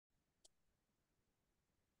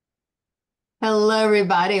Hello,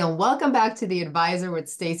 everybody, and welcome back to The Advisor with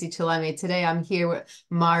Stacey Chillemi. Today, I'm here with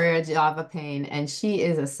Mariya Javed-Payne, and she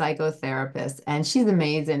is a psychotherapist, and she's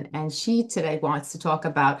amazing. And she today wants to talk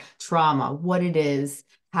about trauma, what it is,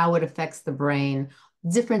 how it affects the brain,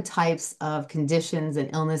 different types of conditions and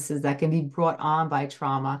illnesses that can be brought on by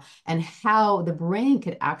trauma, and how the brain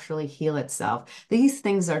could actually heal itself. These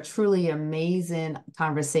things are truly amazing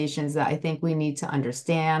conversations that I think we need to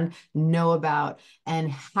understand, know about, and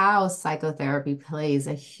how psychotherapy plays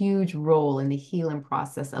a huge role in the healing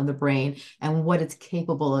process of the brain and what it's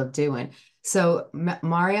capable of doing. So,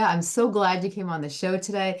 Mariya, I'm so glad you came on the show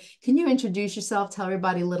today. Can you introduce yourself, tell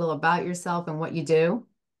everybody a little about yourself and what you do?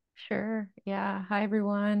 Sure. Yeah. Hi,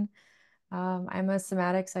 everyone. I'm a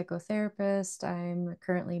somatic psychotherapist. I'm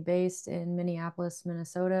currently based in Minneapolis,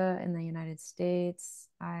 Minnesota, in the United States.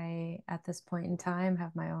 At this point in time,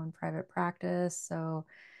 have my own private practice. So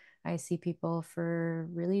I see people for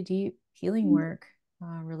really deep healing work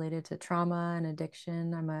related to trauma and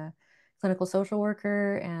addiction. I'm a clinical social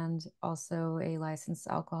worker and also a licensed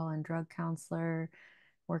alcohol and drug counselor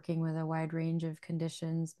working with a wide range of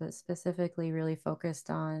conditions, but specifically really focused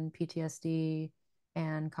on PTSD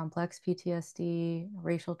and complex PTSD,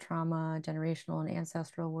 racial trauma, generational and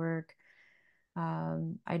ancestral work.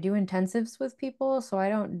 I do intensives with people, so I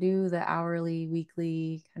don't do the hourly,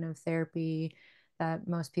 weekly kind of therapy that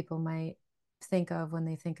most people might think of when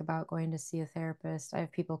they think about going to see a therapist. I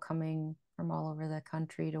have people coming from all over the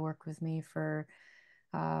country to work with me for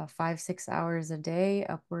 5, 6 hours a day,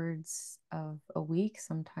 upwards of a week,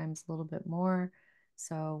 sometimes a little bit more.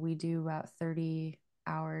 So we do about 30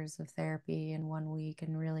 hours of therapy in one week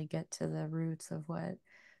and really get to the roots of what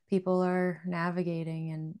people are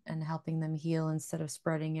navigating and helping them heal instead of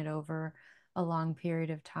spreading it over a long period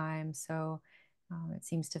of time. So it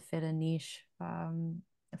seems to fit a niche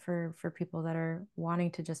for people that are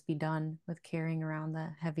wanting to just be done with carrying around the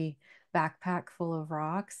heavy backpack full of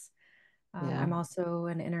rocks. Yeah. I'm also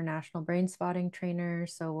an international brain spotting trainer,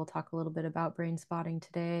 so we'll talk a little bit about brain spotting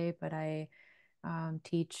today, but I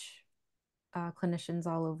teach clinicians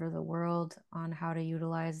all over the world on how to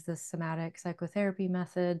utilize this somatic psychotherapy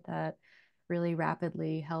method that really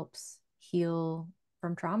rapidly helps heal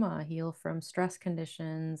from trauma, heal from stress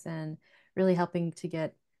conditions, and really helping to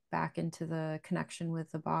get back into the connection with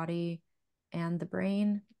the body and the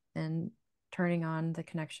brain and turning on the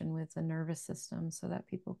connection with the nervous system so that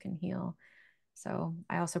people can heal. So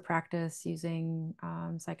I also practice using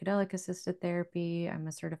psychedelic assisted therapy. I'm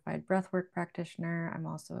a certified breathwork practitioner. I'm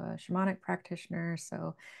also a shamanic practitioner.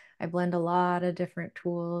 So I blend a lot of different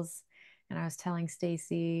tools. And I was telling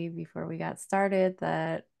Stacey before we got started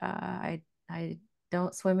that I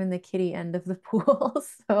don't swim in the kiddie end of the pool.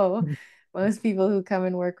 So most people who come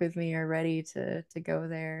and work with me are ready to go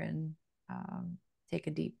there and um, take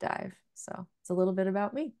a deep dive. So it's a little bit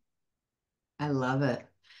about me. I love it.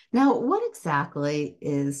 Now, what exactly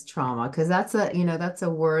is trauma? Because that's a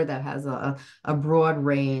word that has a broad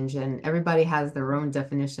range, and everybody has their own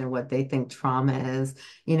definition of what they think trauma is.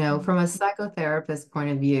 From a psychotherapist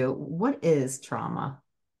point of view, what is trauma?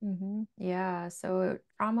 Yeah, so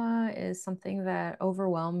trauma is something that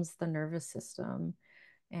overwhelms the nervous system,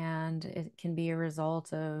 and it can be a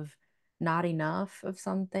result of not enough of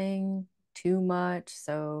something, too much,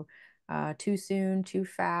 so too soon, too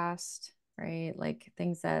fast, right? Like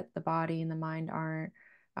things that the body and the mind aren't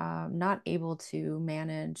not able to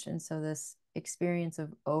manage. And so this experience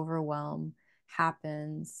of overwhelm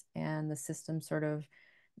happens, and the system sort of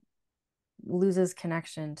loses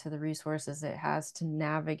connection to the resources it has to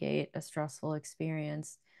navigate a stressful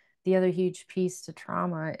experience. The other huge piece to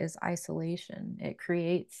trauma is isolation.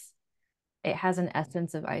 It has an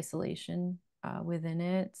essence of isolation within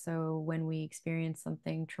it. So when we experience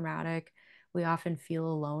something traumatic, we often feel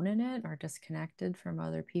alone in it or disconnected from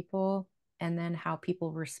other people. And then how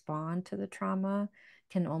people respond to the trauma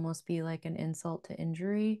can almost be like an insult to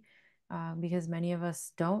injury, because many of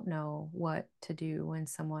us don't know what to do when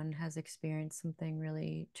someone has experienced something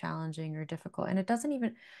really challenging or difficult. And it doesn't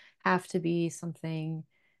even have to be something,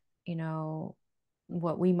 you know,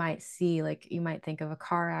 what we might see, like you might think of a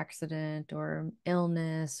car accident or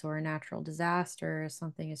illness or a natural disaster as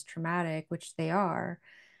something as traumatic, which they are,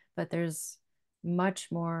 but there's much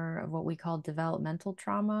more of what we call developmental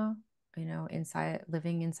trauma, inside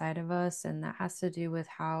living inside of us. And that has to do with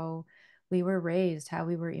how we were raised, how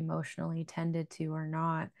we were emotionally tended to or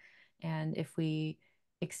not. And if we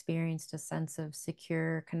experienced a sense of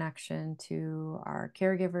secure connection to our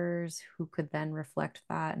caregivers who could then reflect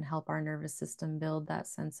that and help our nervous system build that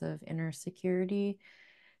sense of inner security.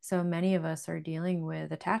 So many of us are dealing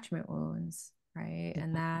with attachment wounds, right?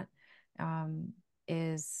 And that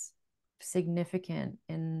is significant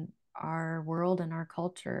in our world and our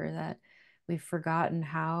culture that we've forgotten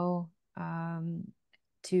how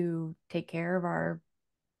to take care of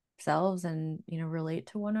ourselves and relate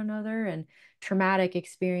to one another, and traumatic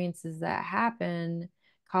experiences that happen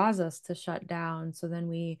cause us to shut down, so then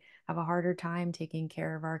we have a harder time taking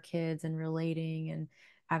care of our kids and relating and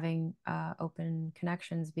having open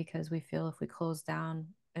connections, because we feel if we close down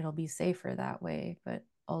it'll be safer that way. But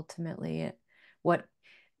ultimately what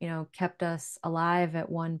kept us alive at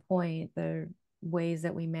one point, the ways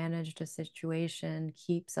that we managed a situation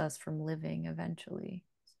keeps us from living eventually.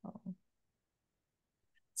 So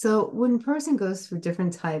So when a person goes through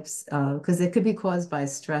different types of, because it could be caused by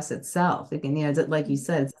stress itself. It can, like you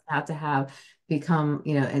said, it doesn't have to have become,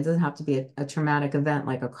 it doesn't have to be a traumatic event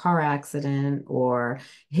like a car accident or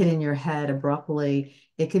hitting your head abruptly.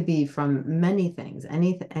 It could be from many things,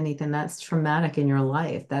 anything that's traumatic in your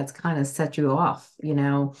life that's kind of set you off,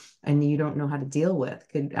 and you don't know how to deal with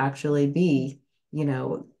could actually be,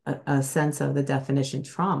 a sense of the definition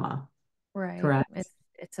trauma, right, correct?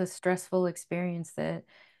 it's a stressful experience that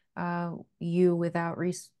you without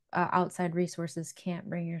outside resources can't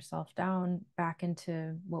bring yourself down back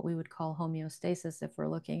into what we would call homeostasis if we're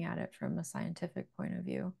looking at it from a scientific point of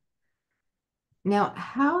view. Now,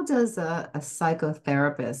 how does a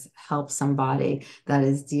psychotherapist help somebody that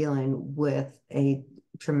is dealing with a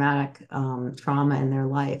traumatic trauma in their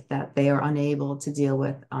life that they are unable to deal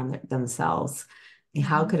with on themselves?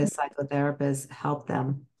 How Mm-hmm. could a psychotherapist help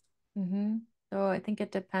them? Mm-hmm. So I think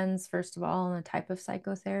it depends, first of all, on the type of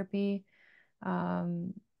psychotherapy.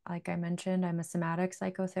 Um, like I mentioned, I'm a somatic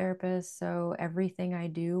psychotherapist, so everything I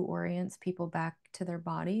do orients people back to their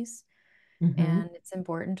bodies. Hmm. And it's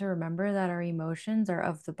important to remember that our emotions are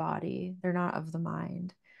of the body, they're not of the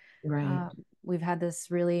mind. Right. Um, we've had this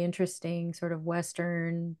really interesting sort of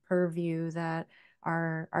Western purview that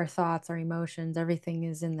our thoughts, our emotions, everything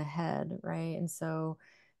is in the head, right? And so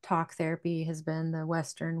talk therapy has been the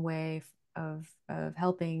Western way of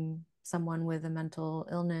helping someone with a mental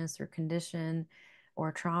illness or condition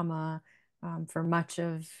or trauma for much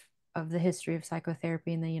of the history of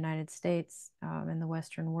psychotherapy in the United States, in the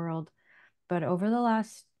Western world. But over the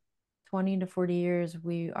last 20 to 40 years,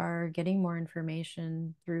 we are getting more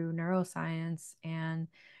information through neuroscience and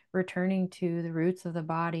returning to the roots of the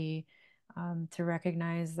body, to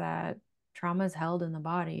recognize that trauma is held in the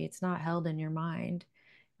body. It's not held in your mind.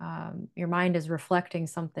 Your mind is reflecting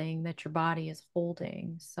something that your body is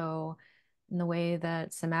holding. So, in the way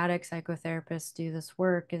that somatic psychotherapists do this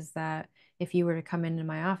work, is that if you were to come into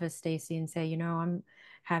my office, Stacey, and say, I'm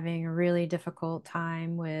having a really difficult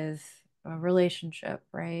time with a relationship,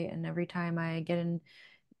 right? And every time I get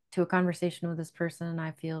into a conversation with this person,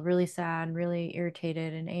 I feel really sad, really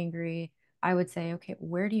irritated and angry. I would say, okay,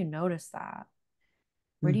 where do you notice that?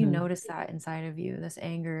 Where do you Hmm. notice that inside of you, this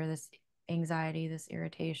anger, this anxiety, this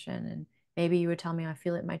irritation? And maybe you would tell me I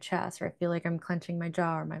feel it in my chest, or I feel like I'm clenching my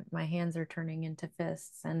jaw, or my hands are turning into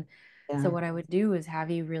fists. And so Yeah. what I would do is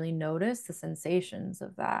have you really notice the sensations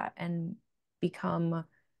of that and become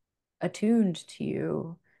attuned to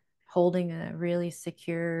you holding a really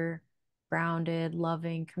secure, grounded,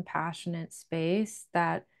 loving, compassionate space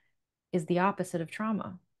that is the opposite of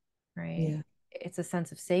trauma, right? Yeah. It's a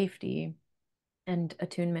sense of safety and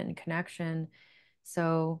attunement and connection.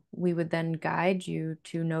 So we would then guide you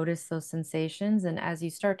to notice those sensations. And as you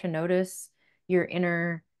start to notice your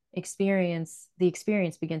inner experience, the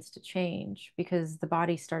experience begins to change because the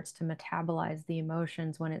body starts to metabolize the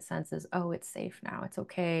emotions when it senses, oh, it's safe now, it's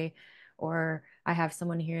okay. Or I have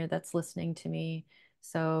someone here that's listening to me.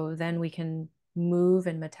 So then we can move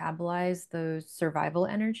and metabolize those survival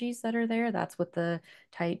energies that are there. That's what the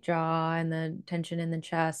tight jaw and the tension in the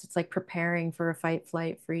chest. It's like preparing for a fight,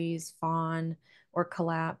 flight, freeze, fawn, or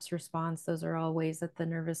collapse response. Those are all ways that the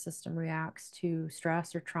nervous system reacts to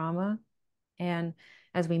stress or trauma. And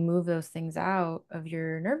as we move those things out of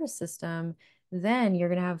your nervous system, then you're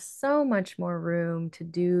going to have so much more room to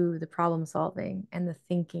do the problem solving and the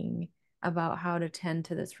thinking about how to tend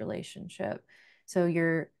to this relationship. So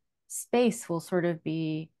your space will sort of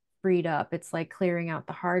be freed up. It's like clearing out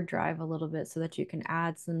the hard drive a little bit so that you can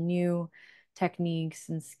add some new techniques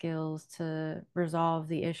and skills to resolve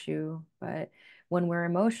the issue. But when we're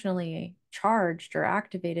emotionally charged or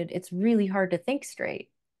activated, it's really hard to think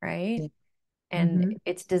straight, right? Yeah. And Hmm.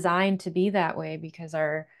 it's designed to be that way because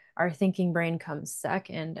our thinking brain comes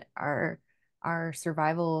second. Our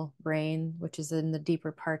survival brain, which is in the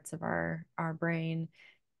deeper parts of our brain,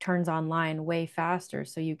 turns online way faster,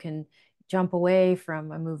 so you can jump away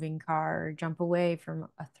from a moving car or jump away from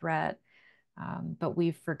a threat. But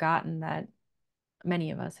we've forgotten that,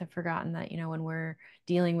 many of us have forgotten that, when we're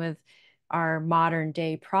dealing with our modern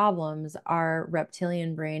day problems, our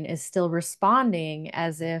reptilian brain is still responding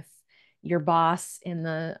as if your boss in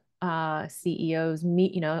the CEO's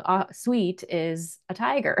suite is a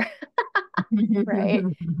tiger, right?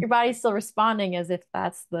 Your body's still responding as if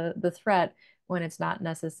that's the threat when it's not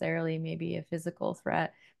necessarily maybe a physical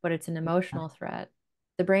threat, but it's an emotional threat.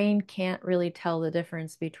 The brain can't really tell the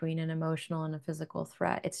difference between an emotional and a physical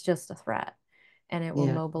threat. It's just a threat, and it will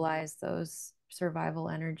Yeah. mobilize those survival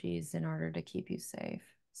energies in order to keep you safe.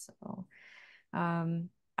 So, um,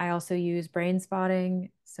 I also use brain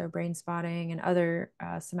spotting. So, brain spotting and other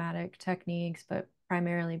somatic techniques, but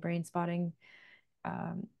primarily brain spotting.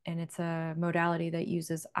 And it's a modality that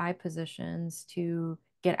uses eye positions to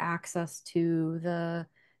get access to the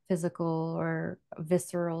physical or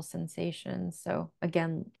visceral sensations. So,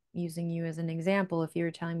 again, using you as an example, if you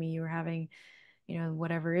were telling me you were having,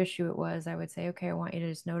 whatever issue it was, I would say, okay, I want you to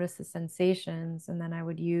just notice the sensations. And then I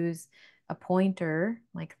would use a pointer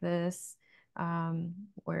like this,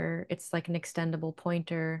 where it's like an extendable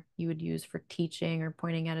pointer you would use for teaching or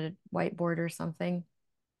pointing at a whiteboard or something.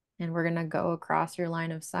 And we're going to go across your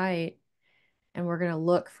line of sight, and we're going to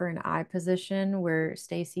look for an eye position where,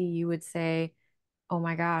 Stacey, you would say, oh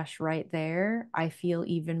my gosh, right there, I feel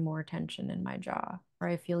even more tension in my jaw, or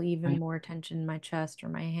I feel even Right. more tension in my chest or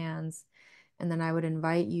my hands. And then I would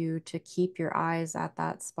invite you to keep your eyes at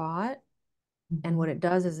that spot. And what Mhm. it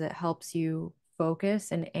does is it helps you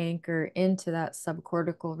focus and anchor into that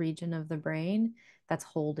subcortical region of the brain that's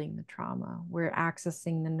holding the trauma. We're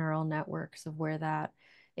accessing the neural networks of where that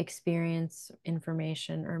experience,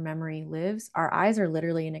 information, or memory lives. Our eyes are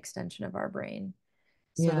literally an extension of our brain.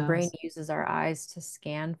 So the brain Yes. uses our eyes to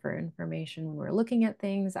scan for information when we're looking at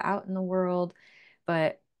things out in the world.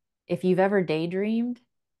 But if you've ever daydreamed,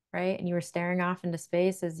 right, and you were staring off into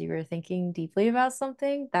space as you were thinking deeply about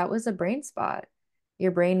something, that was a brain spot.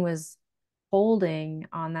 Your brain was holding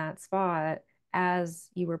on that spot as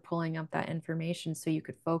you were pulling up that information so you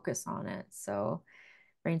could focus on it. So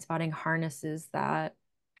brain spotting harnesses that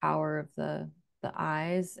power of the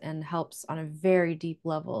eyes and helps on a very deep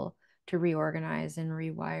level to reorganize and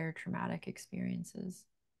rewire traumatic experiences.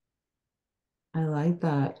 I like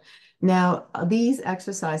that. Now, these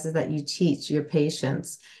exercises that you teach your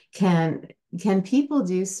patients, can can people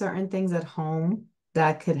do certain things at home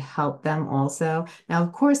that could help them also? Now,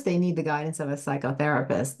 of course, they need the guidance of a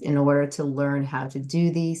psychotherapist in order to learn how to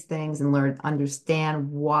do these things and learn understand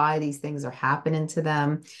why these things are happening to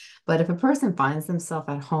them. But if a person finds themselves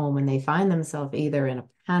at home and they find themselves either in a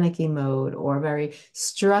panicky mode or a very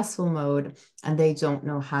stressful mode and they don't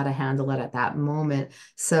know how to handle it at that moment,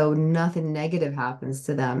 so nothing negative happens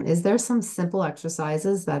to them. Is there some simple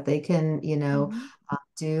exercises that they can, Mhm.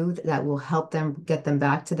 do that will help them get them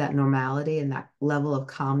back to that normality and that level of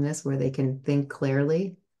calmness where they can think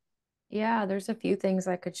clearly? Yeah, there's a few things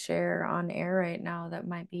I could share on air right now that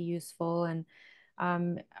might be useful. And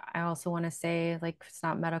um, I also want to say, like, it's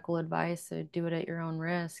not medical advice, so do it at your own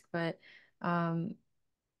risk. But um,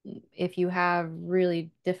 if you have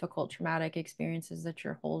really difficult traumatic experiences that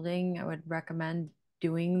you're holding, I would recommend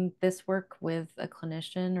doing this work with a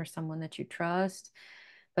clinician or someone that you trust.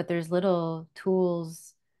 But there's little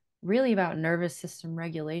tools really about nervous system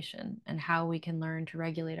regulation and how we can learn to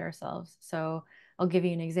regulate ourselves. So I'll give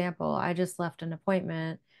you an example. I just left an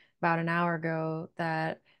appointment about an hour ago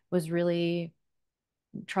that was really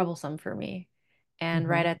troublesome for me. And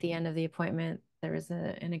right Mhm. at the end of the appointment, there was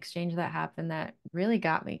an exchange that happened that really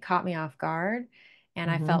caught me off guard. And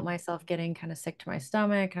I Mhm. felt myself getting kind of sick to my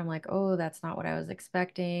stomach. And I'm like, oh, that's not what I was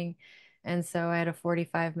expecting. And so I had a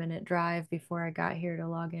 45-minute drive before I got here to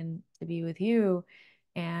log in to be with you.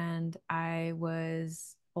 And I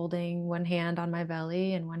was holding one hand on my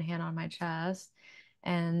belly and one hand on my chest.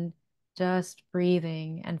 And just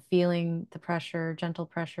breathing and feeling the pressure, gentle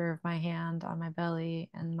pressure of my hand on my belly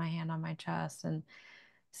and my hand on my chest, and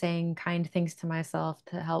saying kind things to myself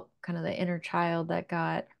to help kind of the inner child that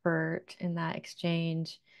got hurt in that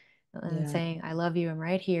exchange. And Yeah. saying, I love you, I'm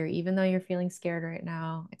right here. Even though you're feeling scared right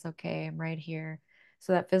now, it's okay, I'm right here.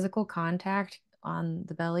 So that physical contact on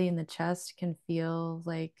the belly and the chest can feel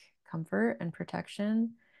like comfort and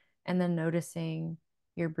protection. And then noticing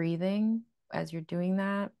your breathing as you're doing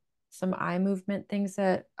that. Some eye movement things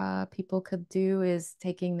that people could do is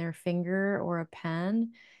taking their finger or a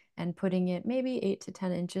pen and putting it maybe 8 to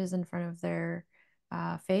 10 inches in front of their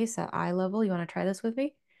face at eye level. You want to try this with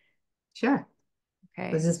me? Sure. So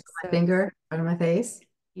Okay. just put my So, finger in front of my face.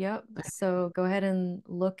 yep. So go ahead and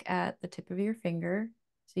look at the tip of your finger.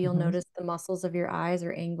 So you'll Mm-hmm. notice the muscles of your eyes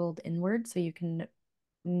are angled inward so you can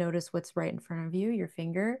notice what's right in front of you, your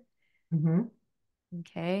finger. Mm-hmm.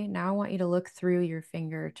 Okay, now I want you to look through your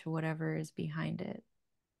finger to whatever is behind it.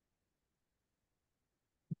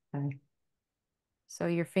 Okay. So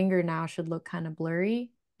your finger now should look kind of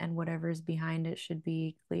blurry, and whatever's behind it should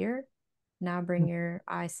be clear. Now bring your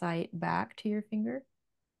eyesight back to your finger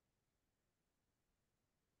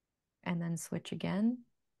and then switch again,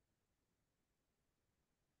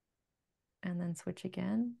 and then switch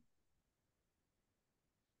again,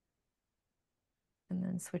 and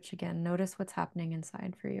then switch again. Notice what's happening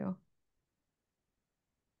inside for you.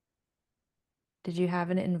 Did you have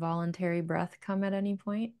an involuntary breath come at any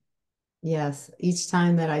point? Yes, each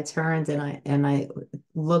time that I turned and I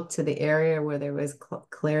looked to the area where there was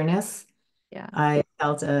clearness, Yeah. I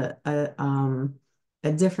felt a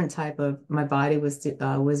different type of my body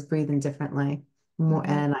was breathing differently more,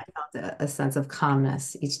 Mm-hmm. and I felt a sense of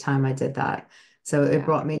calmness each time I did that. So it Yeah.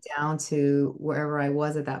 brought me down to wherever I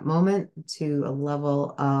was at that moment to a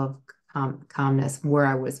level of calmness where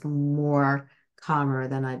I was more calmer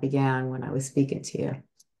than I began when I was speaking to you.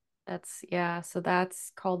 Yeah, so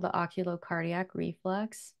that's called the oculocardiac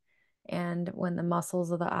reflex. And when the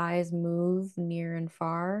muscles of the eyes move near and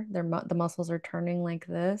far, the muscles are turning like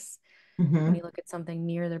this. When you Hmm. look at something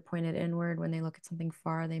near, they're pointed inward. When they look at something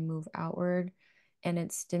far, they move outward. And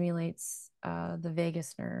it stimulates the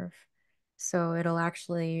vagus nerve. So it'll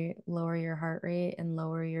actually lower your heart rate and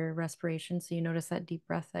lower your respiration. So you notice that deep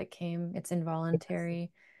breath that came, it's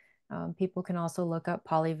involuntary. People can also look up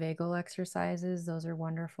polyvagal exercises. Those are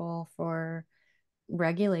wonderful for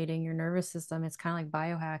regulating your nervous system. It's kind of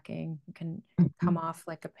like biohacking. You can come Hmm. off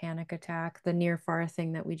like a panic attack. The near far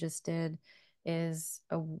thing that we just did is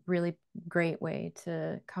a really great way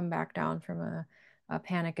to come back down from a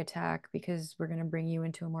panic attack because we're going to bring you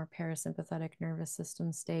into a more parasympathetic nervous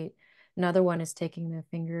system state. Another one is taking the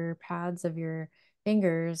finger pads of your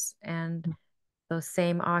fingers and those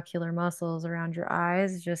same ocular muscles around your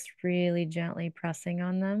eyes, just really gently pressing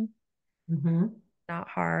on them, Hmm. not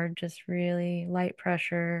hard, just really light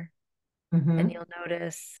pressure. And Hmm. you'll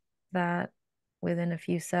notice that within a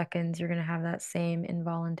few seconds, you're going to have that same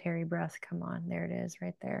involuntary breath come on. There it is,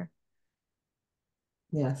 right there.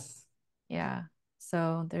 Yes. Yeah.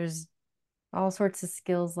 So there's all sorts of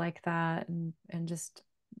skills like that, and just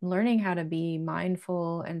learning how to be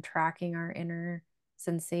mindful and tracking our inner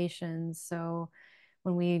sensations. So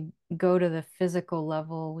when we go to the physical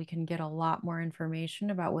level, we can get a lot more information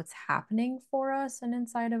about what's happening for us and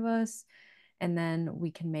inside of us. And then we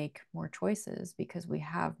can make more choices because we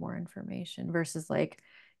have more information versus like,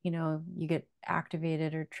 you get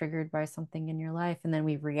activated or triggered by something in your life and then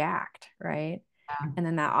we react, right? Yeah. And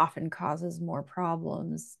then that often causes more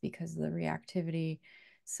problems because of the reactivity.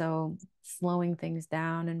 So slowing things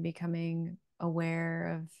down and becoming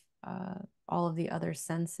aware of all of the other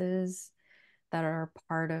senses that are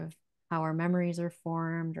part of how our memories are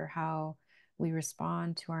formed or how we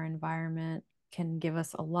respond to our environment can give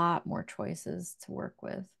us a lot more choices to work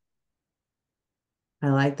with. I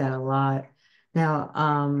like that a lot. Now,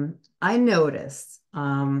 I noticed,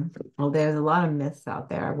 well, there's a lot of myths out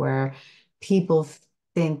there where people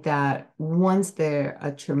think that once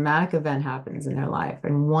a traumatic event happens in their life,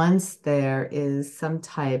 and once there is some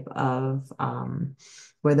type of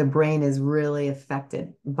where the brain is really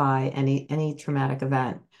affected by any traumatic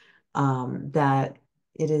event, that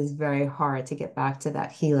it is very hard to get back to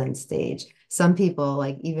that healing stage. Some people,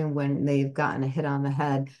 like even when they've gotten a hit on the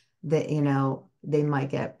head, that they might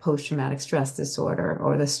get post-traumatic stress disorder,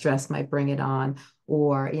 or the stress might bring it on,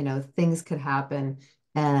 or things could happen,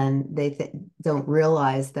 and they don't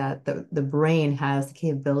realize that the brain has the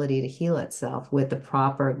capability to heal itself with the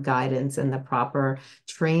proper guidance and the proper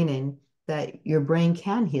training, that your brain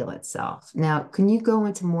can heal itself. Now, can you go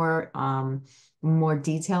into more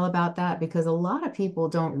detail about that? Because a lot of people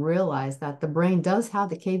don't realize that the brain does have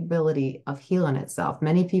the capability of healing itself.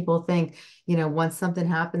 Many people think, once something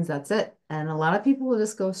happens, that's it. And a lot of people will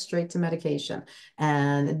just go straight to medication,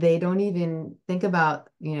 and they don't even think about,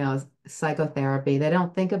 psychotherapy. They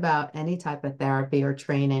don't think about any type of therapy or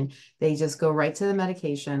training. They just go right to the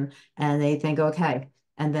medication and they think, okay.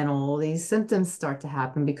 And then all these symptoms start to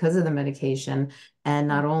happen because of the medication. And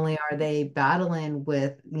not only are they battling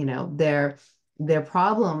with, their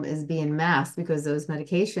problem is being masked because those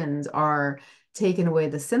medications are taking away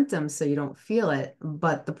the symptoms so you don't feel it,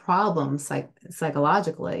 but the problem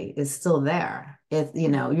psychologically is still there.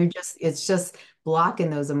 It's just blocking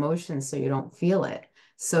those emotions so you don't feel it.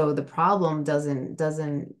 So the problem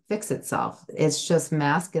doesn't fix itself. It's just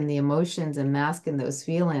masking the emotions and masking those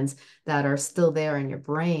feelings that are still there in your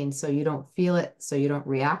brain so you don't feel it, so you don't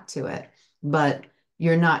react to it. But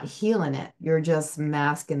you're not healing it. You're just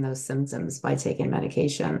masking those symptoms by taking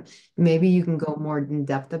medication. Maybe you can go more in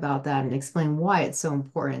depth about that and explain why it's so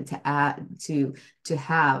important to add to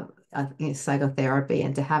have psychotherapy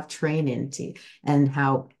and to have training to and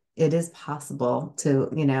how it is possible to,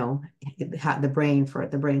 have the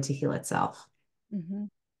brain to heal itself. Mhm.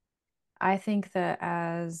 I think that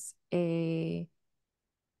as a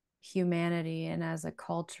humanity and as a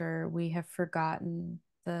culture, we have forgotten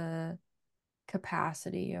the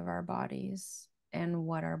capacity of our bodies and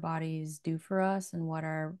what our bodies do for us and what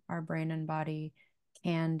our brain and body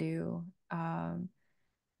can do.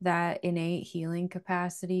 That innate healing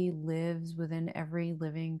capacity lives within every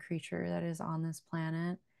living creature that is on this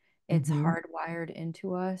planet. It's Hmm. hardwired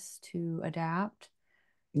into us to adapt.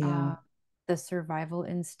 Yeah. Uh, the survival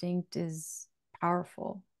instinct is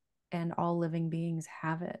powerful, and all living beings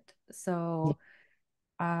have it. Yeah. So,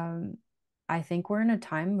 um, I think we're in a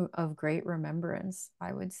time of great remembrance.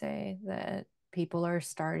 I would say that people are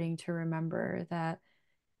starting to remember that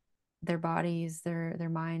their bodies, their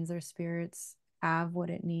minds, their spirits have what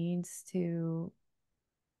it needs to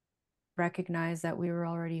recognize that we were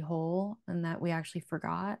already whole and that we actually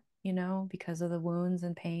forgot, because of the wounds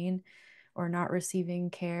and pain or not receiving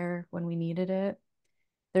care when we needed it.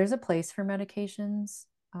 There's a place for medications.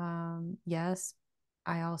 Yes,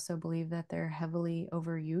 I also believe that they're heavily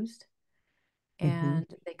overused Hmm. and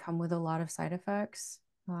they come with a lot of side effects.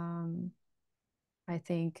 Um, I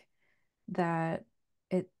think that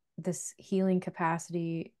it this healing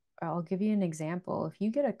capacity, I'll give you an example. If you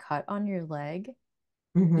get a cut on your leg, you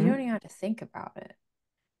don't Hmm. even have to think about it,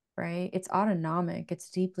 right? It's autonomic. It's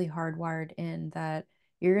deeply hardwired in that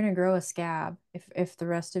you're going to grow a scab. If the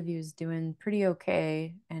rest of you is doing pretty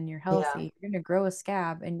okay and you're Yeah. healthy, you're going to grow a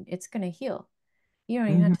scab and it's going to heal. You don't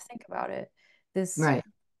even have Hmm. to think about it. This Right.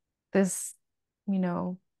 this, you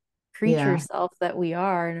know, creature Yeah. self that we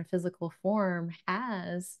are in a physical form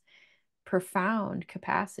has profound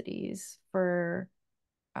capacities for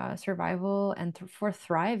survival and for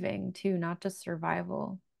thriving too, not just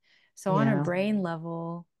survival. So, on a Yeah. brain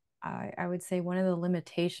level, I would say one of the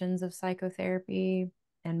limitations of psychotherapy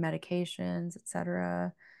and medications,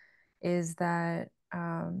 etc., is that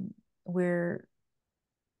we're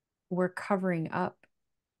we're covering up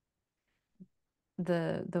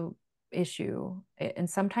the issue, and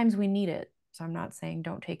sometimes we need it. So I'm not saying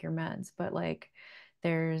don't take your meds, but like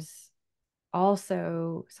there's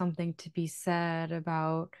also something to be said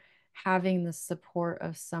about having the support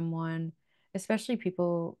of someone, especially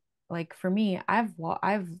people like for me, I've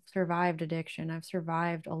survived addiction. I've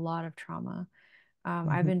survived a lot of trauma.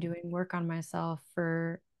 I've Hmm. been doing work on myself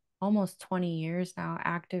for almost 20 years now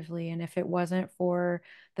actively. And if it wasn't for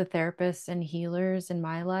the therapists and healers in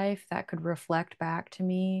my life that could reflect back to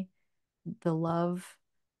me the love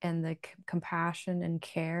and the compassion and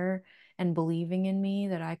care and believing in me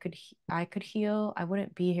that I could heal, I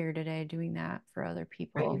wouldn't be here today doing that for other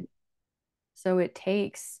people. Right. So it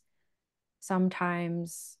takes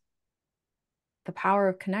sometimes the power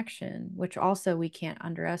of connection, which also we can't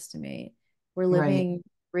underestimate. We're Right. living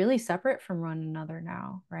really separate from one another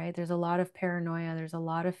now, right? There's a lot of paranoia, there's a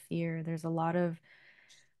lot of fear, there's a lot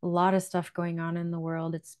of stuff going on in the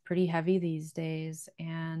world. It's pretty heavy these days,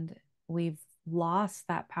 and we've lost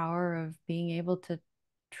that power of being able to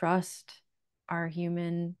trust our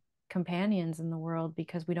human companions in the world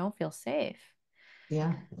because we don't feel safe.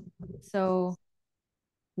 Yeah. So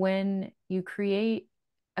when you create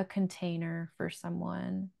a container for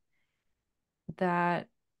someone that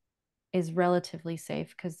is relatively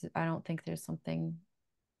safe, because I don't think there's something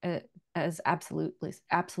uh, as absolute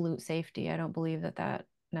safety. I don't believe that that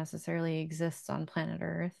necessarily exists on planet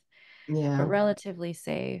Earth, but Yeah. relatively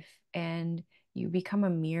safe. And you become a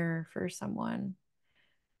mirror for someone,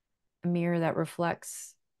 a mirror that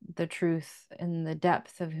reflects the truth and the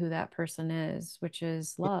depth of who that person is, which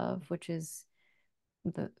is love, which is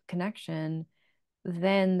the connection.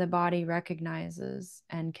 Then the body recognizes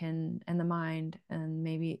and the mind and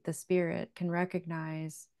maybe the spirit can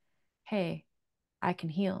recognize, hey, I can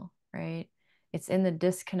heal, right? It's in the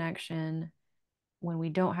disconnection when we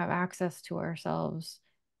don't have access to ourselves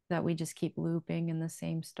that we just keep looping in the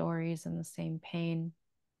same stories and the same pain.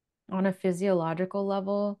 On a physiological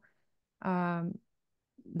level, um,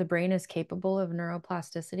 the brain is capable of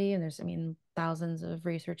neuroplasticity, and there's, I mean, thousands of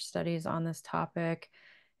research studies on this topic.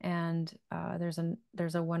 And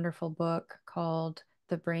there's a wonderful book called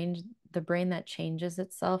the brain that changes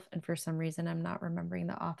itself. And for some reason, I'm not remembering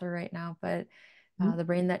the author right now, but the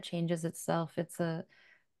brain that changes itself. It's a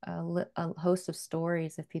host of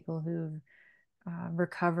stories of people who've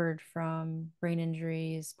recovered from brain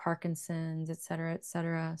injuries, Parkinson's, et cetera, et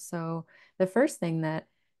cetera. So the first thing that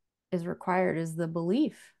is required is the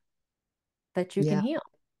belief that you can Yeah. heal,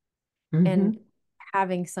 Mm-hmm. and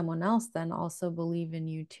having someone else then also believe in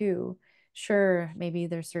you too. Sure, maybe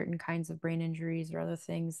there's certain kinds of brain injuries or other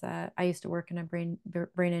things that I used to work in a brain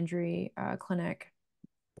injury clinic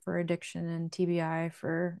for addiction and TBI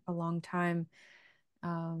for a long time.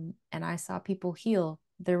 And I saw people heal.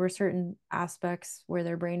 There were certain aspects where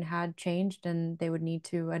their brain had changed and they would need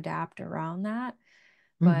to adapt around that,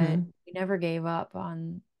 but Mm-hmm. we never gave up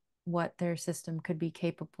on what their system could be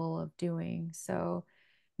capable of doing. So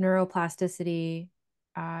neuroplasticity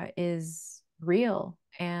is real.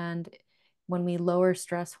 And when we lower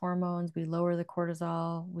stress hormones, we lower the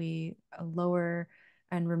cortisol, we lower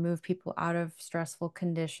and remove people out of stressful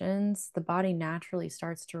conditions, the body naturally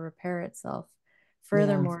starts to repair itself. Yeah.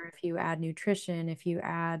 Furthermore, if you add nutrition, if you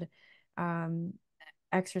add um,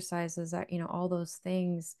 exercises, that, all those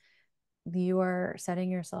things, you are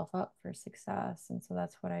setting yourself up for success. And so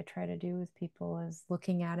that's what I try to do with people, is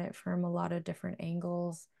looking at it from a lot of different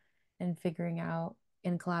angles and figuring out,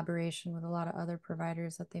 in collaboration with a lot of other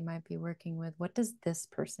providers that they might be working with, what does this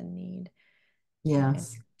person need in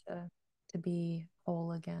Yes. order to be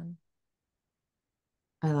whole again.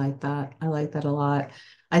 I like that. I like that a lot.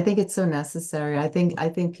 I think it's so necessary. I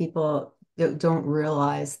think people don't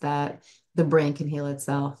realize that the brain can heal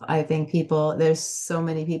itself. I think there's so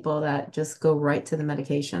many people that just go right to the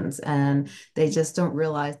medications and they just don't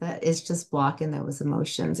realize that it's just blocking those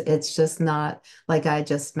emotions. It's just not, like I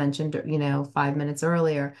just mentioned, 5 minutes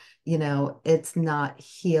earlier, it's not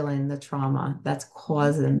healing the trauma that's Mhm.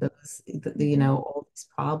 causing those, Mhm. all these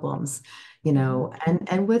problems, Mhm.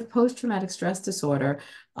 and with post-traumatic stress disorder,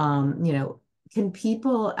 um, you know, can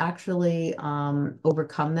people actually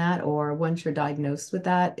overcome that? Or once you're diagnosed with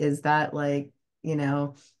that, is that like,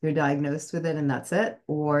 you're diagnosed with it and that's it?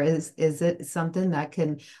 Or is it something that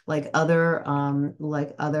can, like other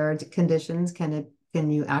conditions, can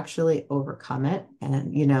you actually overcome it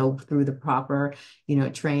and, through the proper,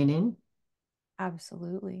 training?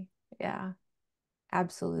 Absolutely. Yeah,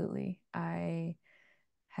 absolutely. I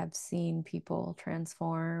have seen people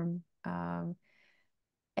transform.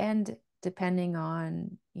 And depending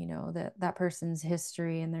on, that person's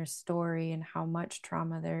history and their story and how much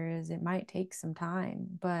trauma there is, it might take some time,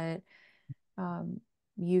 but um,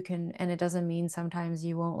 you can, and it doesn't mean sometimes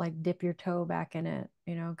you won't like dip your toe back in it,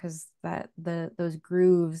 because those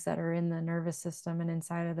grooves that are in the nervous system and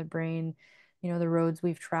inside of the brain, the roads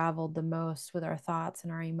we've traveled the most with our thoughts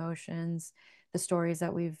and our emotions, the stories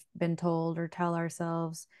that we've been told or tell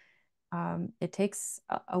ourselves, it takes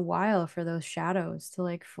a while for those shadows to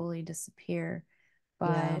like fully disappear.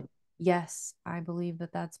 Yeah, But yes, I believe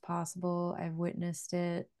that that's possible. I've witnessed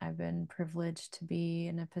it. I've been privileged to be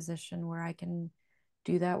in a position where I can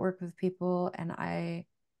do that work with people. And I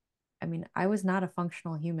mean, I was not a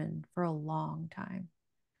functional human for a long time.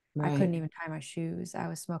 I right. couldn't even tie my shoes. I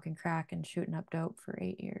was smoking crack and shooting up dope for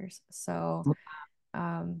 8 years. So,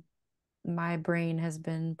 um, my brain has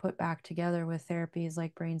been put back together with therapies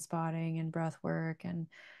like Brainspotting and breath work and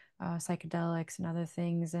psychedelics and other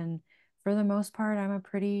things. And for the most part, I'm a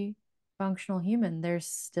pretty functional human. There's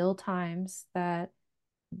still times that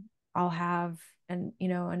I'll have an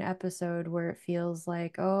episode where it feels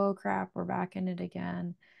like, oh crap, we're back in it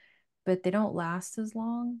again. But they don't last as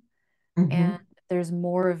long. And Hmm. there's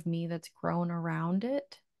more of me that's grown around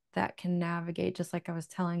it that can navigate, just like I was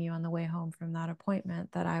telling you on the way home from that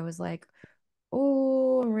appointment, that I was like,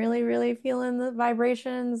 oh, I'm really, really feeling the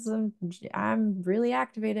vibrations. I'm really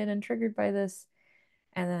activated and triggered by this.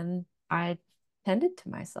 And then I tended to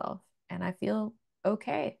myself and I feel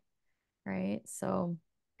okay. Right. So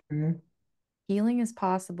healing is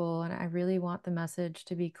possible. And I really want the message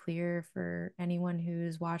to be clear for anyone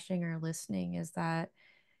who's watching or listening, is that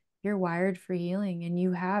you're wired for healing and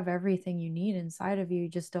you have everything you need inside of you.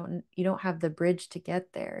 You don't have the bridge to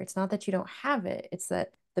get there. It's not that you don't have it, it's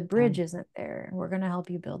that the Yeah. bridge isn't there. And we're going to help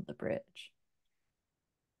you build the bridge.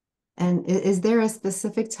 And is there a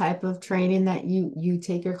specific type of training that you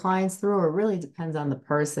take your clients through, or it really depends on the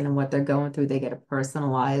person and what they're going through? They get a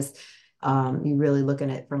personalized, you really look at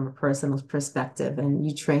it from a personal perspective, and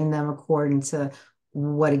you train them according to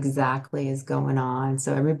what exactly is going on.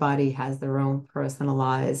 So everybody has their own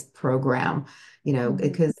personalized program, Mhm.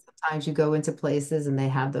 because sometimes you go into places and they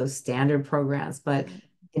have those standard programs, but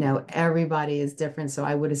Right. everybody is different. So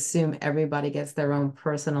I would assume everybody gets their own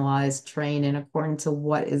personalized training according to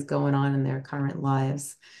what is going on in their current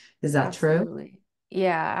lives. Is that true? Absolutely.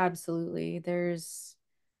 Yeah, absolutely. There's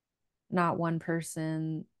not one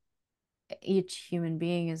person. each human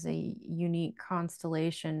being is a unique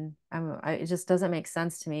constellation. It just doesn't make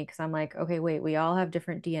sense to me because I'm like, okay, wait, we all have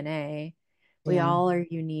different DNA. We Yeah. all are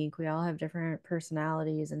unique. We all have different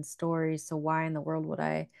personalities and stories. So why in the world would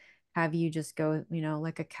I have you just go,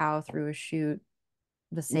 like a cow through a chute,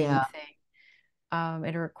 the same Yeah. thing?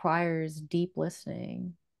 It requires deep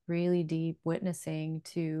listening, really deep witnessing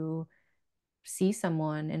to see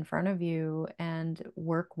someone in front of you and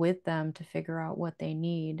work with them to figure out what they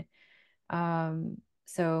need.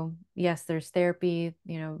 So yes, there's therapy,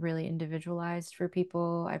 really individualized for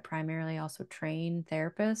people. I primarily also train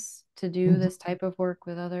therapists to do Mhm. this type of work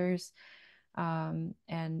with others, and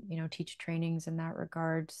teach trainings in that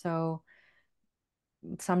regard. So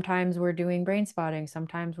sometimes we're doing brain spotting,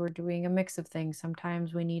 sometimes we're doing a mix of things,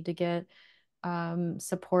 sometimes we need to get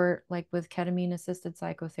support like with ketamine assisted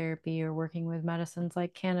psychotherapy or working with medicines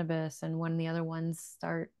like cannabis. And when the other ones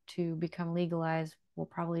start to become legalized, we'll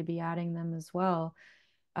probably be adding them as well.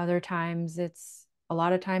 Other times a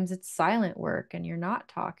lot of times it's silent work and you're not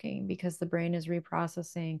talking because the brain is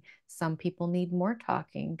reprocessing. Some people need more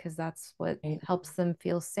talking because that's what Right. helps them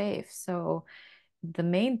feel safe. So the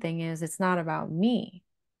main thing is it's not about me,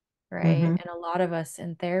 right? Hmm. And a lot of us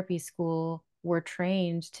in therapy school were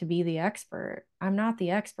trained to be the expert. I'm not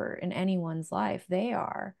the expert in anyone's life, they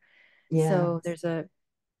are. Yeah. So there's a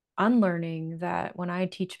unlearning that when I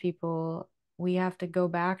teach people, we have to go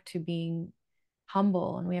back to being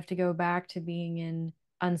humble and we have to go back to being in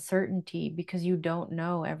uncertainty because you don't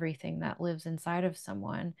know everything that lives inside of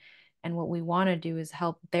someone. And what we want to do is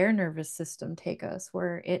help their nervous system take us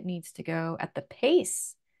where it needs to go at the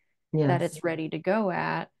pace that Yes. it's ready to go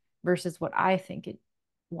at versus what I think it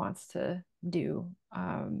wants to do.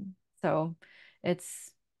 So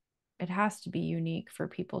it's it has to be unique for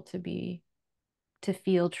people to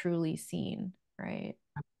feel truly seen, right?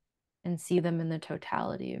 And see them in the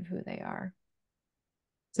totality of who they are.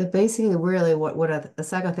 So basically, really, what a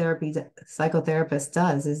psychotherapist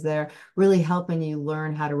does is they're really helping you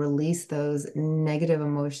learn how to release those negative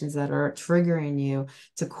emotions that are triggering you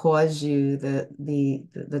to cause you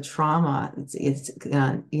the trauma.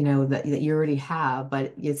 That you already have,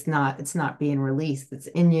 but it's not being released. It's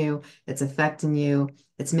in you. It's affecting you.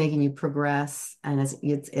 It's making you progress, and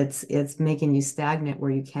it's making you stagnant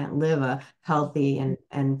where you can't live a healthy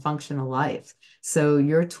and functional life. So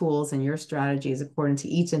your tools and your strategies, according to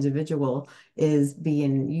each individual, is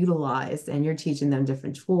being utilized, and you're teaching them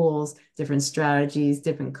different tools, different strategies,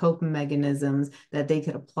 different coping mechanisms that they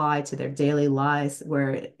could apply to their daily lives,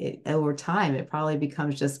 where over time it probably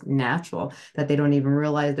becomes just natural that they don't even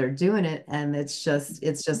realize they're doing it, and it's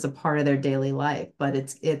just a part of their daily life. But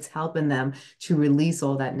it's helping them to release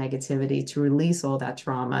all that negativity, to release all that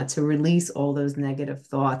trauma, to release all those negative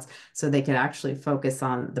thoughts so they could actually focus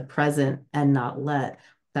on the present and not let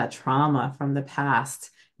that trauma from the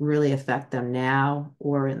past really affect them now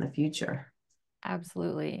or in the future.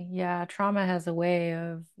 Absolutely. Yeah. Trauma has a way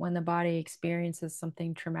of when the body experiences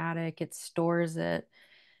something traumatic, it stores it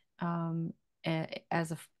um,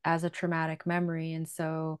 as a traumatic memory, and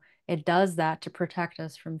so it does that to protect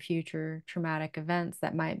us from future traumatic events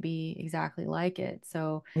that might be exactly like it.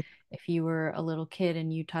 So if you were a little kid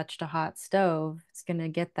and you touched a hot stove, it's going to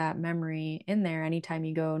get that memory in there. Anytime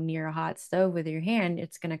you go near a hot stove with your hand,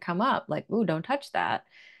 it's going to come up like, ooh, don't touch that.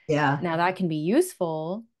 Yeah, Now that can be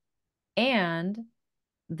useful, and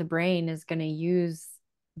the brain is going to use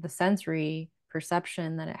the sensory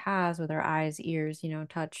perception that it has with our eyes, ears,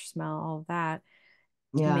 touch, smell, all of that.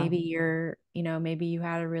 yeah, Maybe you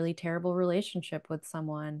had a really terrible relationship with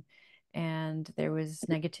someone and there was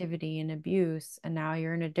negativity and abuse, and now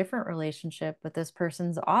you're in a different relationship, but this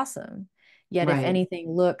person's awesome. Yet, if right.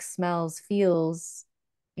 anything looks, smells, feels,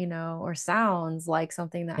 or sounds like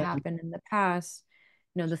something that Yeah, happened in the past,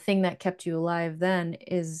 the thing that kept you alive then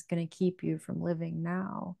is going to keep you from living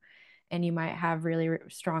now. And you might have really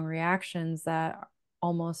strong reactions that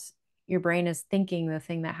almost your brain is thinking the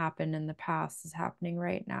thing that happened in the past is happening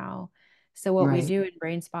right now. So what we right. do in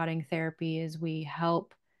brain spotting therapy is we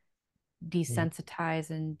help desensitize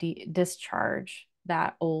and discharge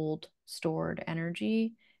that old stored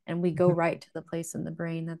energy, and we go right to the place in the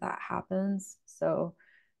brain that happens. So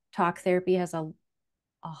talk therapy has a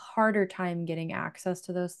harder time getting access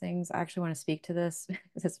to those things. I actually want to speak to this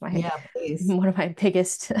because it's my Yeah, please. one of my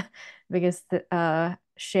biggest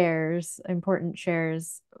important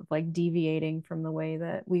shares of like deviating from the way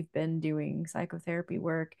that we've been doing psychotherapy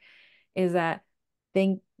work is that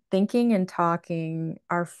think thinking and talking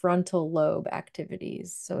are frontal lobe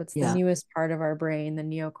activities. So it's the Yeah, newest part of our brain, the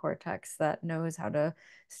neocortex, that knows how to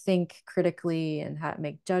think critically and how to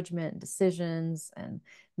make judgment and decisions and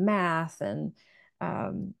math.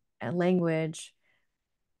 language,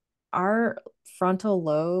 our frontal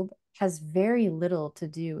lobe has very little to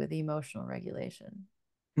do with emotional regulation.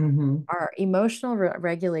 Mm-hmm. Our emotional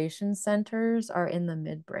regulation centers are in the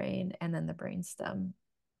midbrain, and then the brainstem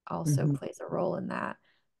also Mm-hmm. plays a role in that.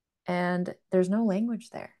 And there's no language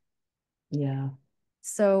there. Yeah.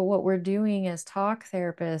 So, what we're doing as talk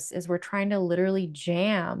therapists is we're trying to literally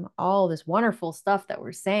jam all this wonderful stuff that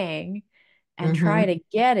we're saying and try Mm-hmm. to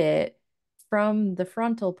get it from the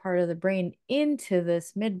frontal part of the brain into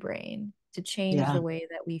this midbrain to change the Yeah. way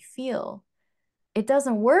that we feel. It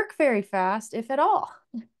doesn't work very fast, if at all.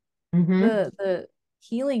 Mm-hmm. The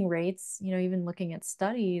healing rates, even looking at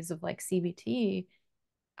studies of like CBT,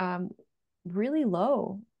 um, really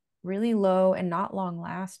low, really low and not long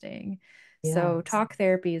lasting. Yeah. So, talk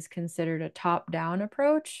therapy is considered a top down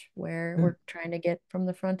approach where Mm. we're trying to get from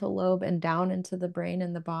the frontal lobe and down into the brain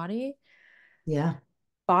and the body. Yeah.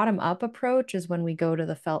 Bottom up approach is when we go to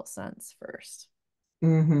the felt sense first.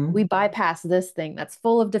 Mm-hmm. We bypass this thing that's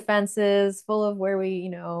full of defenses, full of where we,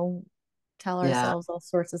 tell Yeah. ourselves all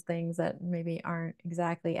sorts of things that maybe aren't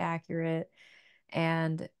exactly accurate.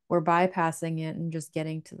 And we're bypassing it and just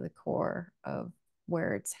getting to the core of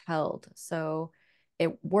where it's held. So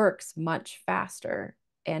it works much faster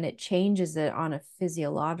and it changes it on a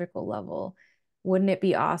physiological level. Wouldn't it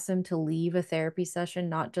be awesome to leave a therapy session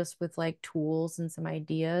not just with like tools and some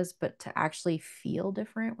ideas, but to actually feel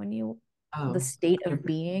different when the Oh, state of 100%.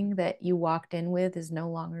 being that you walked in with is no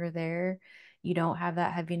longer there? You don't have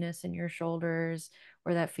that heaviness in your shoulders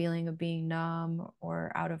or that feeling of being numb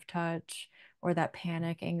or out of touch or that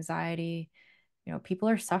panic, anxiety. People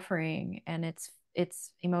are suffering and it's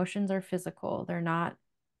emotions are physical. They're not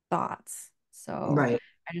thoughts. So Right.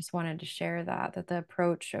 I just wanted to share that the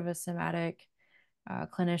approach of a somatic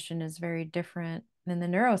clinician is very different. And the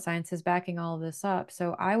neuroscience is backing all of this up.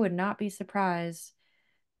 So I would not be surprised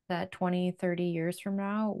that 20, 30 years from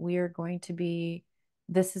now,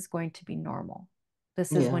 this is going to be normal.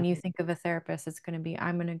 This is Yeah. when you think of a therapist, it's going to be,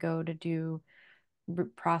 I'm going to go to do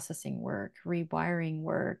processing work, rewiring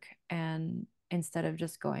work, and instead of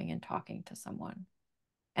just going and talking to someone.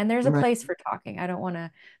 And there's a Right. place for talking. I don't want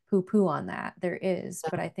to poo poo on that. There is,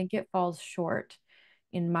 but I think it falls short.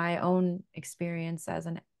 In my own experience as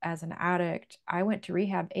an addict, I went to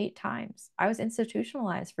rehab 8 times. I was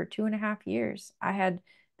institutionalized for 2.5 years. I had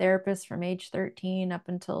therapists from age 13 up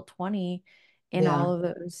until 20 in Yeah. all of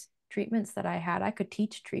those treatments that I had. I could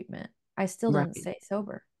teach treatment. I still didn't Right. stay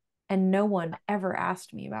sober. And no one ever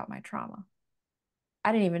asked me about my trauma.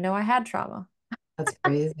 I didn't even know I had trauma. That's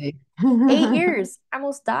crazy. 8 years. I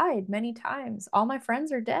almost died many times. All my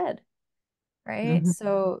friends are dead, right? Mhm.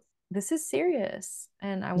 So this is serious.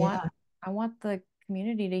 And I want Yeah. I want the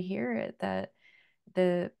community to hear it that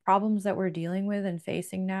the problems that we're dealing with and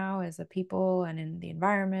facing now as a people and in the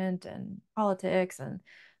environment and politics and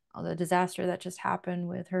all the disaster that just happened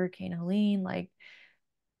with Hurricane Helene, like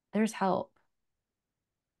there's help.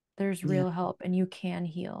 There's Yeah. real help and you can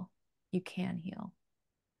heal. You can heal.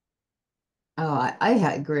 Oh, I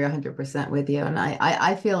agree 100% with you. And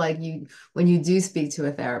I feel like when you do speak to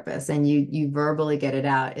a therapist and you verbally get it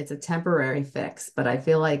out, it's a temporary fix. But I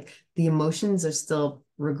feel like the emotions are still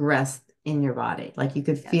regressed in your body. Like you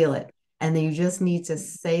could feel Yes. it. And then you just need to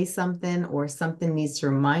say something or something needs to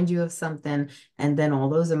remind you of something. And then all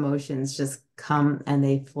those emotions just come and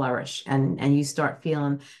they flourish. And you start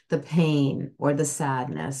feeling the pain or the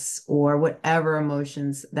sadness or whatever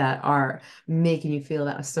emotions that are making you feel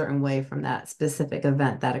that a certain way from that specific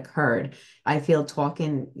event that occurred. I feel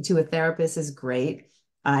talking to a therapist is great.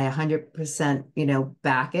 I 100%,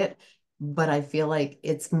 back it. But I feel like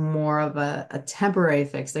it's more of a temporary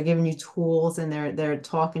fix. They're giving you tools and they're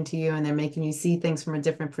talking to you and they're making you see things from a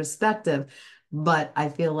different perspective. But I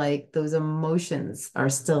feel like those emotions are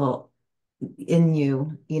still in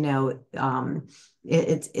you,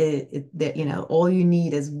 that, all you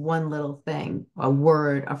need is one little thing, a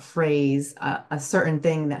word, a phrase, a certain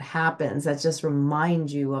thing that happens that just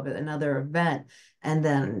reminds you of another event. And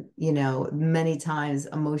then, many times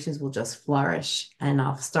emotions will just flourish and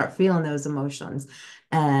I'll start feeling those emotions.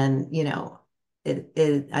 And,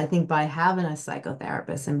 I think by having a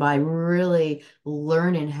psychotherapist and by really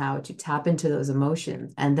learning how to tap into those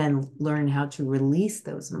emotions and then learn how to release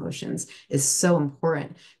those emotions is so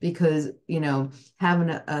important because, having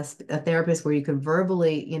a therapist where you can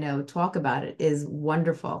verbally, talk about it is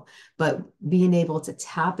wonderful, but being able to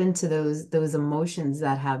tap into those emotions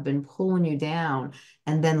that have been pulling you down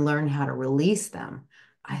and then learn how to release them,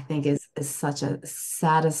 I think is such a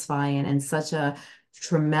satisfying and such a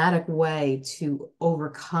traumatic way to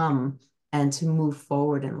overcome and to move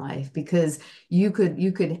forward in life. Because you could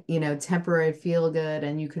temporary feel good,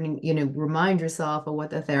 and you can remind yourself of what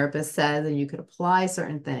the therapist says, and you could apply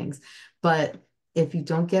certain things. But if you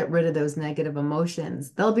don't get rid of those negative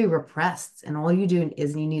emotions, they'll be repressed, and all you do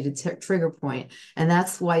is you need a trigger point. And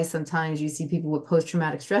that's why sometimes you see people with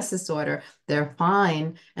post-traumatic stress disorder, they're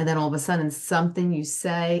fine, and then all of a sudden something you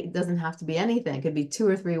say, it doesn't have to be anything, it could be two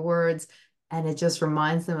or three words, and it just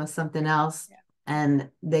reminds them of something else, Yeah. and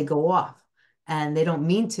they go off, and they don't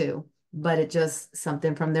mean to, but it just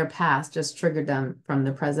something from their past just triggered them from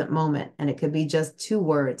the present moment. And it could be just two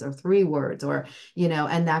words or three words, or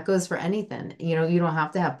and that goes for anything. You don't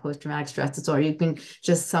have to have post-traumatic stress disorder. You can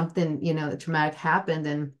just something, traumatic happened,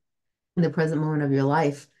 and in the present moment of your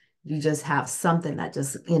life, you just have something that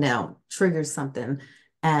just, triggers something.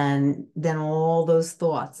 And then all those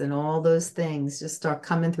thoughts and all those things just start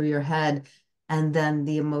coming through your head. And then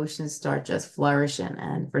the emotions start just flourishing.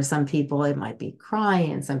 And for some people, it might be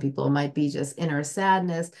crying. Some people, it might be just inner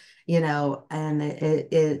sadness, and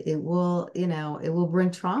it will, it will bring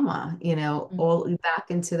trauma, Mhm. all back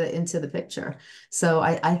into the picture. So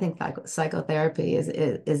I think psychotherapy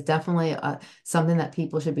is definitely something that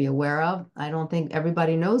people should be aware of. I don't think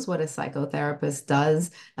everybody knows what a psychotherapist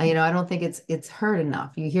does. I don't think it's heard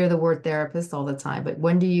enough. You hear the word therapist all the time, but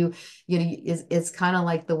when do it's kind of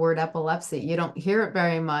like the word epilepsy. You don't hear it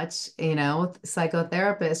very much,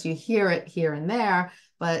 psychotherapist, you hear it here and there,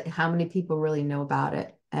 but how many people really know about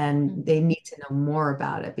it? And they Mhm. need to know more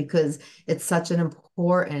about it, because it's such an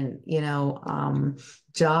important,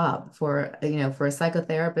 job for a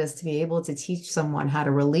psychotherapist to be able to teach someone how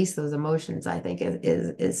to release those emotions. I think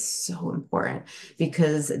is so important,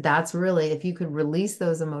 because that's really, if you could release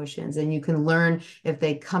those emotions, and you can learn, if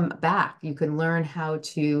they come back, you can learn how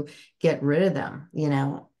to get rid of them.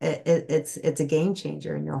 It's a game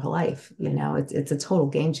changer in your whole life. It's a total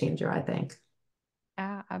game changer, I think.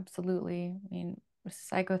 Yeah, absolutely. I mean,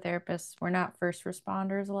 psychotherapists, we're not first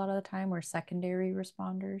responders a lot of the time, we're secondary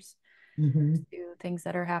responders Hmm. to things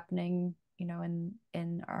that are happening,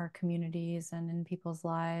 in our communities and in people's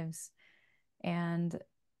lives. And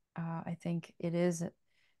I think it is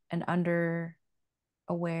an under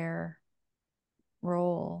aware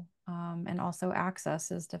role. And also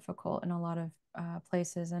access is difficult in a lot of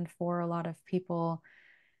places. And for a lot of people,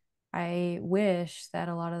 I wish that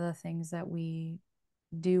a lot of the things that we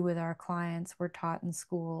do with our clients were taught in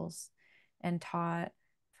schools and taught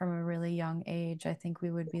from a really young age. I think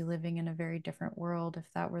we would be living in a very different world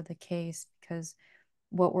if that were the case, because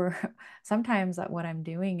what we're sometimes what I'm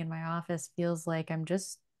doing in my office feels like I'm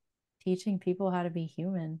just teaching people how to be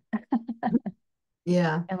human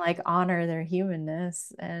Yeah. and like honor their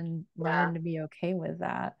humanness and Yeah. learn to be okay with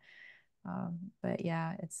that. But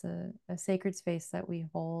yeah, it's a sacred space that we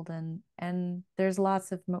hold, and there's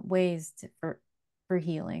lots of ways for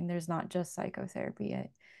healing. There's not just psychotherapy. I've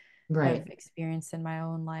Right. experienced in my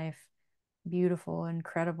own life beautiful,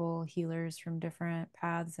 incredible healers from different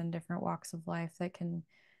paths and different walks of life that can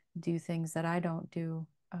do things that I don't do,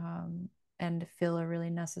 and fill a really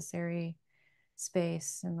necessary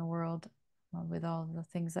space in the world. With all the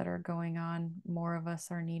things that are going on, more of us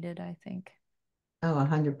are needed, I think. Oh,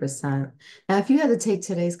 100%. Now, if you had to take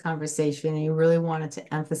today's conversation and you really wanted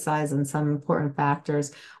to emphasize on some important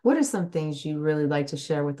factors, what are some things you really like to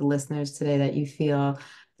share with the listeners today that you feel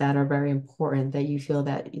that are very important, that you feel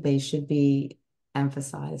that they should be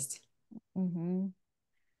emphasized? Mm-hmm.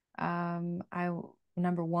 I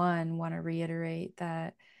number one want to reiterate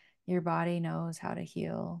that your body knows how to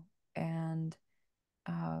heal, and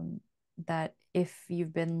um, that if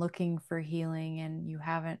you've been looking for healing and you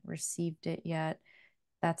haven't received it yet,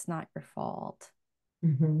 that's not your fault.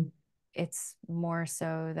 Hmm. It's more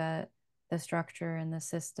so that the structure and the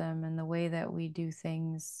system and the way that we do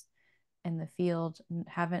things in the field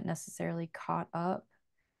haven't necessarily caught up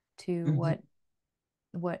to Hmm.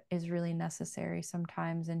 what is really necessary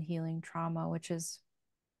sometimes in healing trauma, which is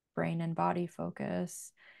brain and body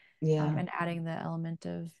focus, Yeah. and adding the element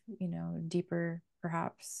of deeper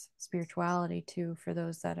perhaps spirituality too for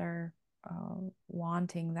those that are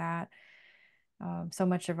wanting that. So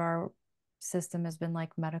much of our system has been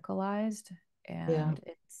like medicalized, Yeah. and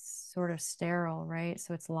it's sort of sterile, right?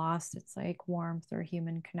 So it's lost its like warmth or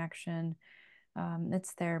human connection.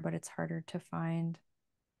 It's there, but it's harder to find.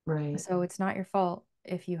 Right. So it's not your fault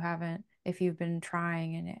if you've been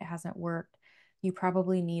trying and it hasn't worked. You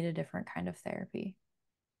probably need a different kind of therapy,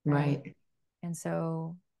 right? Right. And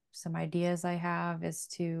so some ideas I have is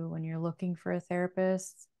to, when you're looking for a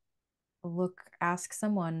therapist, ask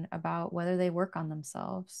someone about whether they work on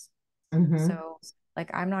themselves. Hmm. So,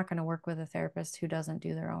 like, I'm not going to work with a therapist who doesn't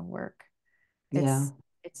do their own work. Yeah.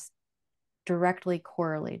 It's directly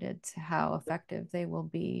correlated to how effective they will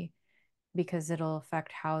be, because it'll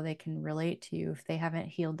affect how they can relate to you. If they haven't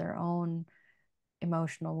healed their own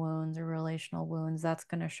emotional wounds or relational wounds, that's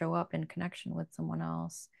going to show up in connection with someone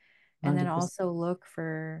else. And then 100%. also look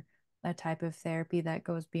for a type of therapy that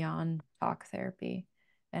goes beyond talk therapy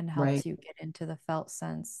and Right. helps you get into the felt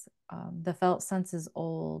sense. The felt sense is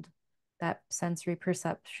old. That sensory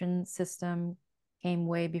perception system came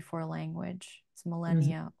way before language. It's Mhm.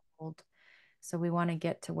 millennia old. So we want to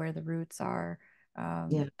get to where the roots are,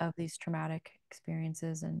 Yeah. of these traumatic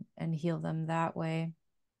experiences, and heal them that way.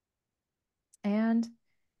 And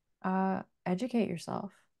educate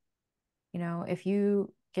yourself. If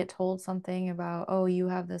you get told something about, oh, you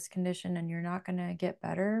have this condition and you're not going to get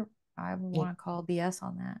better, I would Yeah. want to call BS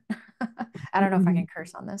on that. I don't know if I can Mhm.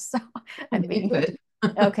 curse on this. So I'm You being could.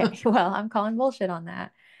 okay. Well, I'm calling bullshit on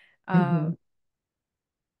that. Mhm. Um,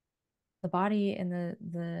 the body and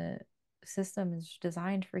the system is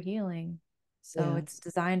designed for healing. So Yeah. it's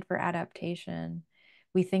designed for adaptation.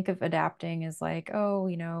 We think of adapting as like, oh,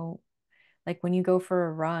 like when you go for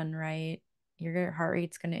a run, right? Your heart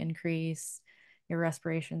rate's going to increase, your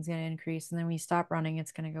respiration's going to increase, and then when you stop running,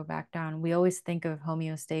 it's going to go back down. We always think of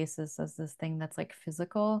homeostasis as this thing that's like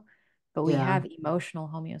physical, but we Yeah. have emotional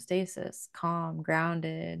homeostasis: calm,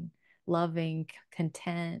 grounded, loving,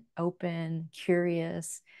 content, open,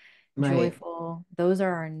 curious, Right. joyful. Those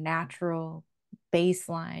are our natural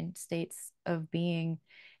baseline states of being.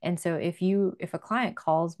 And so if a client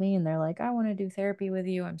calls me and they're like, I want to do therapy with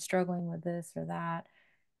you, I'm struggling with this or that,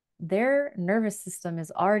 their nervous system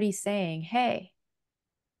is already saying, hey,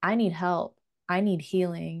 I need help. I need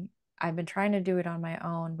healing. I've been trying to do it on my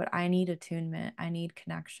own, but I need attunement. I need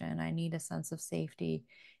connection. I need a sense of safety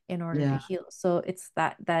in order to Yeah. heal. So it's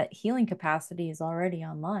that healing capacity is already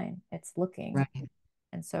online. It's looking. Right.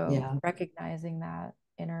 And so Yeah. recognizing that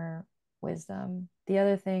inner wisdom. The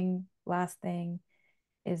other thing, last thing,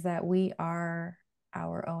 is that we are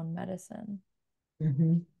our own medicine.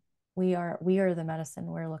 Hmm. We are the medicine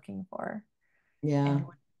we're looking for. Yeah. And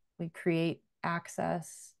when we create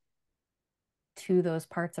access to those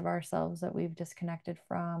parts of ourselves that we've disconnected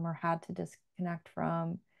from or had to disconnect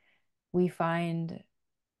from, we find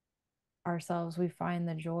ourselves, we find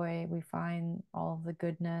the joy, we find all of the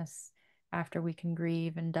goodness after we can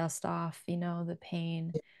grieve and dust off, the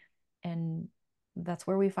pain. And that's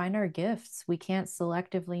where we find our gifts. We can't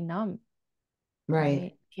selectively numb, Right.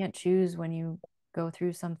 right? You can't choose when you go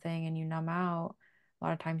through something and you numb out. A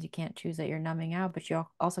lot of times you can't choose that you're numbing out, but you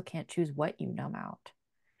also can't choose what you numb out.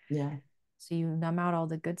 Yeah. So you numb out all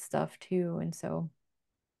the good stuff too. And so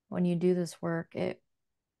when you do this work, it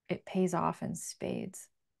pays off in spades.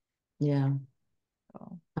 Yeah.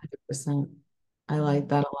 So 100%. I like yeah.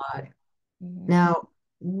 that a lot. Mm-hmm. Now,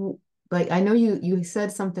 like I know you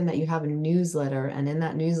said something that you have a newsletter, and in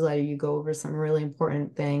that newsletter you go over some really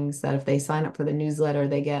important things that if they sign up for the newsletter,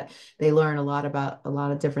 they learn a lot about a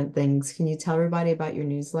lot of different things. Can you tell everybody about your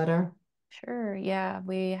newsletter? Sure. Yeah.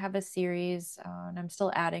 We have a series, and I'm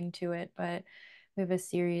still adding to it, but we have a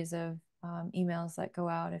series of emails that go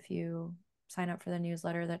out if you sign up for the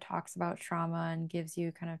newsletter that talks about trauma and gives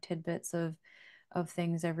you kind of tidbits of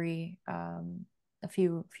things every a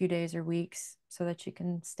few days or weeks so that you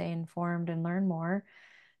can stay informed and learn more.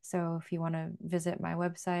 So if you want to visit my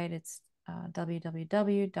website, it's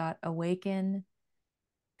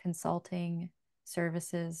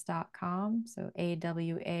www.awakenconsultingservices.com. So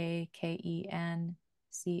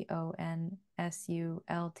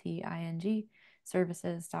AWAKENCONSULTING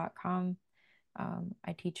services.com.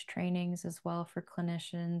 I teach trainings as well for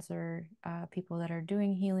clinicians or people that are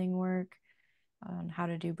doing healing work on how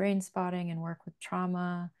to do brain spotting and work with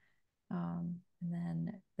trauma. And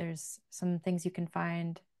then there's some things you can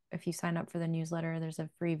find if you sign up for the newsletter. There's a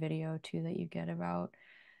free video too that you get about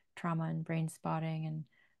trauma and brain spotting. And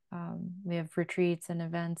we have retreats and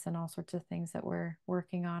events and all sorts of things that we're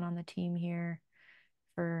working on the team here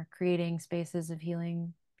for creating spaces of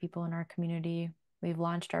healing people in our community. We've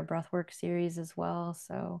launched our breathwork series as well.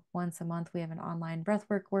 So once a month, we have an online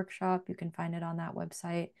breathwork workshop. You can find it on that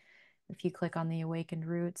website. If you click on the Awakened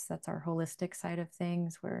Roots, that's our holistic side of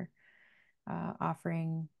things. We're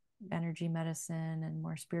offering energy medicine and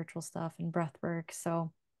more spiritual stuff and breathwork.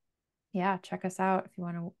 So yeah, check us out if you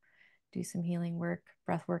want to do some healing work.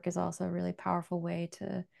 Breath work is also a really powerful way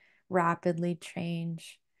to rapidly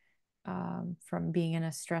change from being in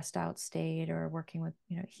a stressed out state or working with,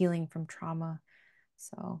 healing from trauma.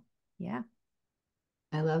 So, yeah.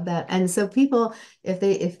 I love that. And so people,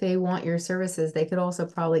 if they want your services, they could also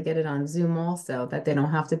probably get it on Zoom also, that they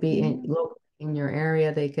don't have to be in Yeah. in your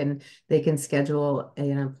area. They can schedule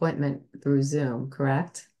an appointment through Zoom,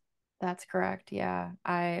 correct? That's correct. Yeah.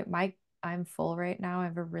 I'm full right now. I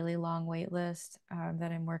have a really long wait list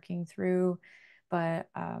that I'm working through, but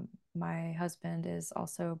my husband is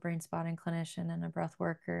also a brain spotting clinician and a breath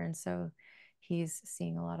worker, and so he's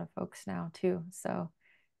seeing a lot of folks now too. So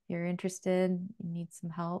if you're interested, you need some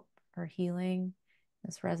help or healing,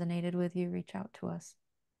 this resonated with you, reach out to us.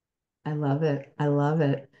 I love it. I love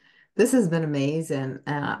it. This has been amazing.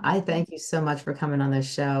 I Mhm. thank you so much for coming on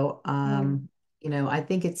this show. Yeah. I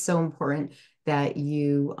think it's so important that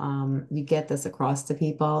you get this across to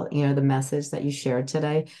people, the message that you shared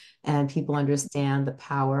today, and people understand the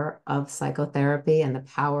power of psychotherapy and the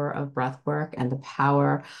power of breath work and the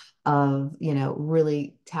power of,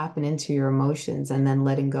 really tapping into your emotions and then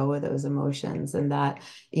letting go of those emotions. And that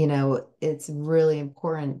it's really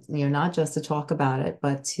important, not just to talk about it,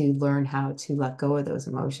 but to learn how to let go of those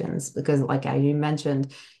emotions. Because, like you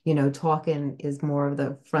mentioned, talking is more of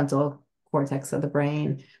the frontal cortex of the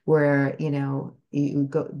brain, where, you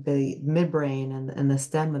go the midbrain and the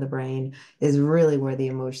stem of the brain is really where the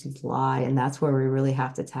emotions lie. And that's where we really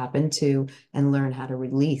have to tap into and learn how to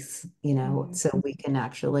release, Mhm. so we can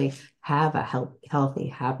actually have a healthy,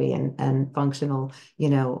 happy, and functional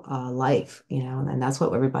life, and that's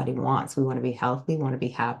what everybody wants. We want to be healthy, we want to be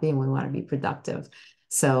happy, and we want to be productive.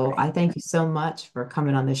 So Right. I thank you so much for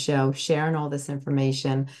coming on the show, sharing all this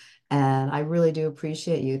information. And I really do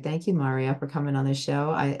appreciate you. Thank you, Mariya, for coming on the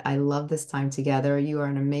show. I love this time together. You are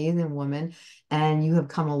an amazing woman and you have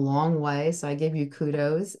come a long way. So I give you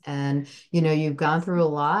kudos. And, you've gone through a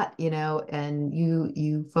lot, and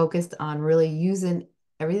you focused on really using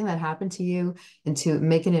everything that happened to you into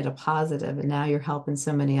making it a positive, and now you're helping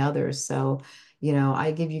so many others. So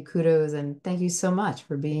I give you kudos and thank you so much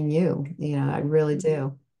for being you. I really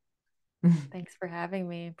do. Thanks for having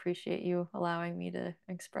me. Appreciate you allowing me to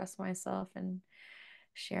express myself and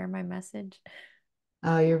share my message.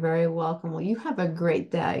 Oh, you're very welcome. Well, you have a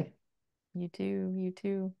great day. You too. You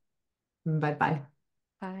too. Bye bye.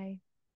 Bye.